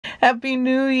Happy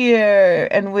New Year!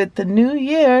 And with the new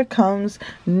year comes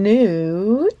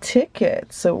new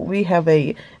tickets. So we have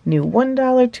a new $1,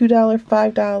 $2,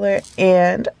 $5,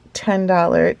 and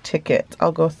 $10 tickets.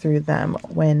 I'll go through them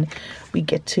when we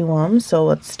get to them. So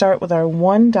let's start with our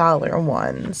 $1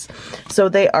 ones. So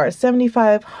they are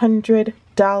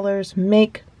 $7,500.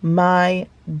 Make my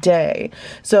day.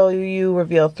 So you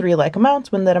reveal 3 like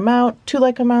amounts, win that amount, 2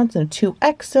 like amounts, and a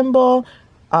 2x symbol.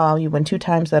 You win 2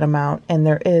 times that amount, and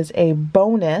there is a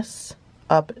bonus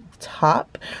up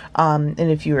top. And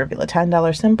if you reveal a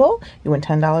 $10 symbol, you win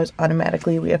 $10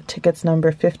 automatically. We have tickets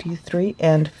number 53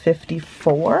 and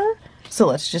 54. So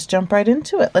let's just jump right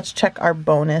into it. Let's check our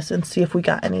bonus and see if we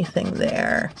got anything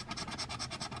there.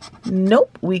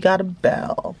 Nope, we got a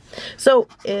bell. So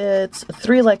it's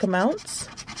 3 like amounts,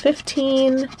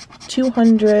 15,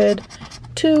 200,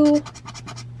 2,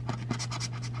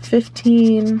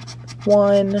 15,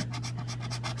 1,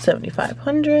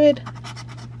 7,500,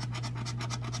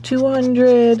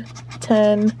 200,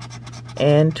 10,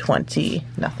 and 20.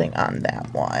 Nothing on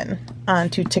that one. On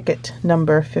to ticket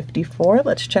number 54.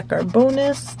 Let's check our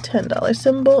bonus. $10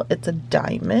 symbol. It's a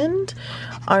diamond.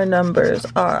 Our numbers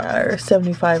are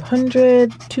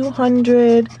 7,500,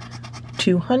 200,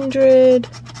 200,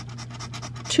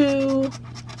 2,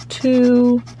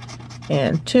 2,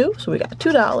 and 2. So we got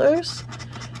 $2.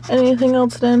 Anything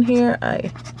else down here?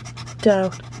 I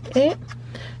doubt it.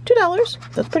 $2.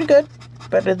 That's pretty good.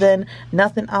 Better than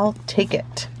nothing. I'll take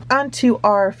it. On to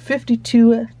our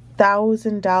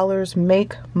 $52,000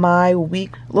 Make My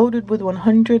Week, loaded with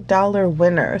 $100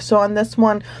 winner. So on this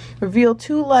one, reveal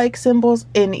 2 like symbols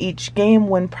in each game.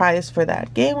 Win prize for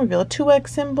that game. Reveal a 2x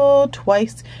symbol,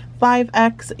 twice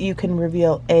 5x. You can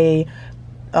reveal a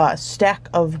stack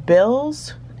of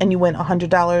bills, and you win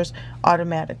 $100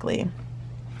 automatically.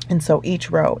 And so each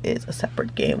row is a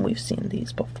separate game. We've seen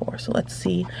these before. So let's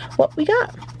see what we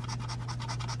got.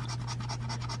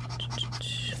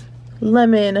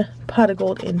 Lemon, pot of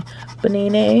gold, and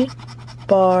banana.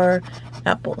 Bar,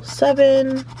 apple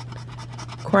 7.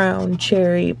 Crown,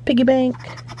 cherry, piggy bank.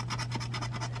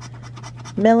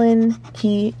 Melon,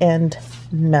 key, and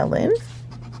melon.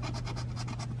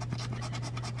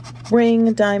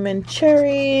 Ring, diamond,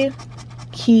 cherry.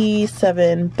 Key,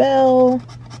 7, bell.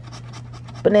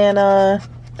 Banana,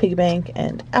 piggy bank,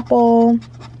 and apple.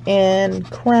 And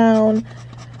crown,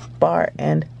 bar,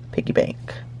 and piggy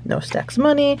bank. No stacks of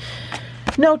money.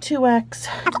 No 2x.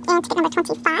 Okay, and ticket number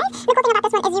 25. The cool thing about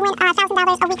this one is you win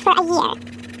 $1,000 a week for a year.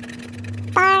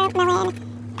 Bar, melon,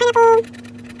 pineapple,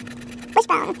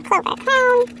 wishbone, clover,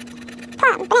 crown,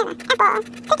 plum, banana, apple,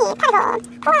 cookie, pot of gold,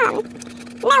 plum,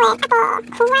 melon, apple,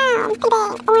 crown, piggy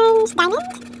bank, orange, diamond,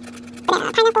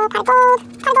 banana, pineapple, pot of gold,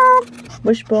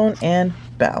 Wishbone and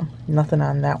bell. Nothing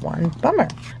on that one. Bummer.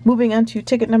 Moving on to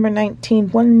ticket number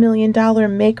 19. $1 million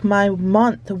Make My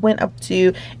Month. Went up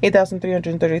to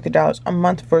 $8,333 a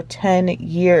month for 10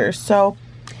 years. So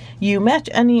you match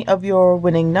any of your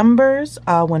winning numbers.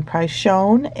 When price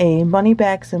shown, a money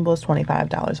bag symbol is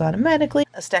 $25 automatically.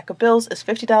 A stack of bills is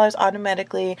 $50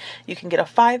 automatically. You can get a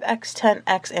 5x,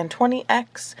 10x, and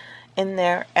 20x in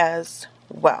there as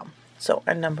well. So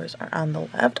our numbers are on the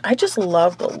left. I just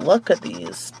love the look of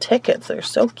these tickets. They're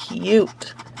so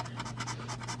cute.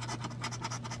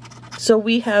 So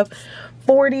we have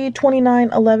 40,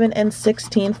 29, 11, and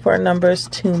 16 for our numbers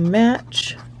to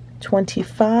match.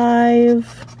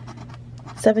 25,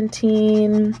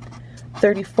 17,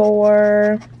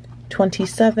 34,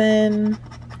 27,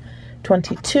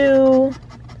 22,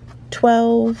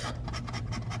 12,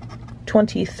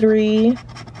 23,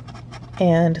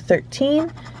 and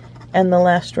 13. And the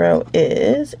last row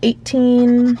is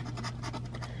 18,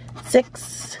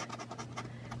 6,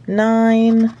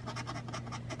 9,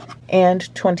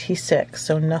 and 26.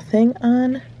 So nothing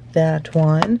on that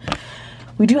one.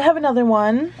 We do have another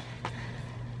one.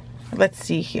 Let's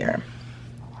see here.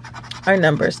 Our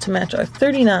numbers to match are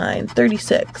 39,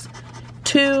 36,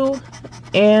 2,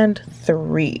 and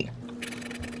 3.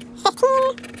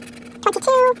 15,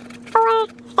 22, 4,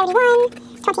 31,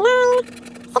 29,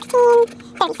 16,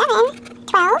 37,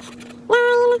 12,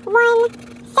 9,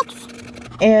 1, 6.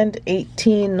 And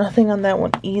 18. Nothing on that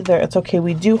one either. It's okay.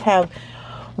 We do have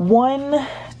one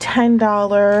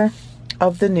 $10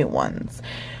 of the new ones.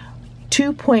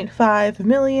 $2.5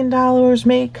 million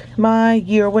Make My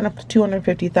Year. Went up to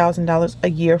 $250,000 a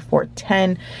year for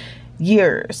 10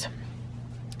 years.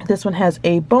 This one has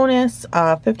a bonus,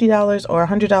 $50 or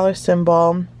 $100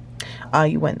 symbol.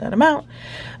 You win that amount.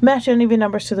 Match any of your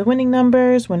numbers to the winning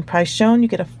numbers. When price shown, you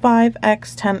get a 5x,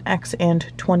 10x,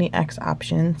 and 20x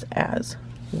options as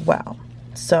well.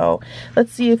 So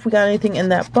let's see if we got anything in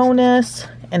that bonus.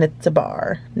 and it's a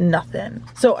bar. Nothing.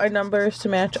 So our numbers to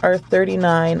match are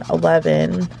 39,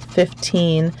 11,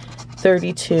 15,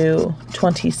 32,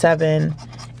 27,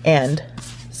 and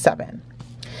 7.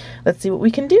 Let's see what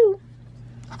we can do.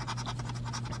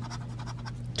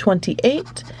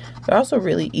 28. They're also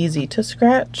really easy to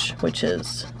scratch, which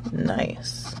is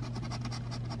nice.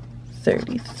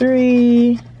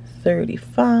 33,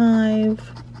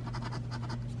 35,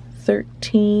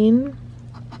 13,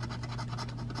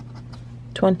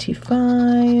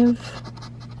 25,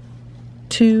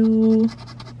 2,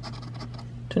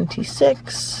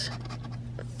 26,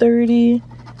 30,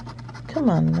 come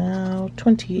on now,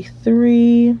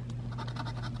 23,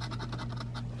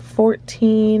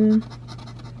 14,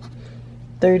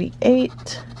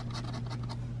 38,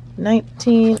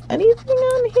 19, anything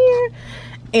on here?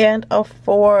 And a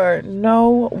 4.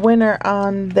 No winner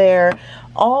on there.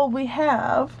 All we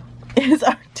have is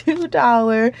our $2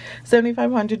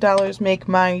 $7,500 make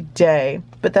my day.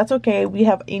 But that's okay. We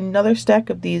have another stack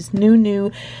of these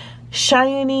new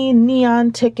shiny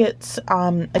neon tickets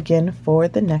again for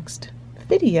the next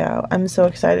video. I'm so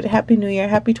excited. Happy New Year.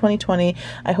 Happy 2020.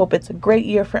 I hope it's a great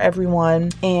year for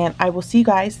everyone. And I will see you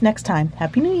guys next time.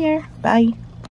 Happy New Year. Bye.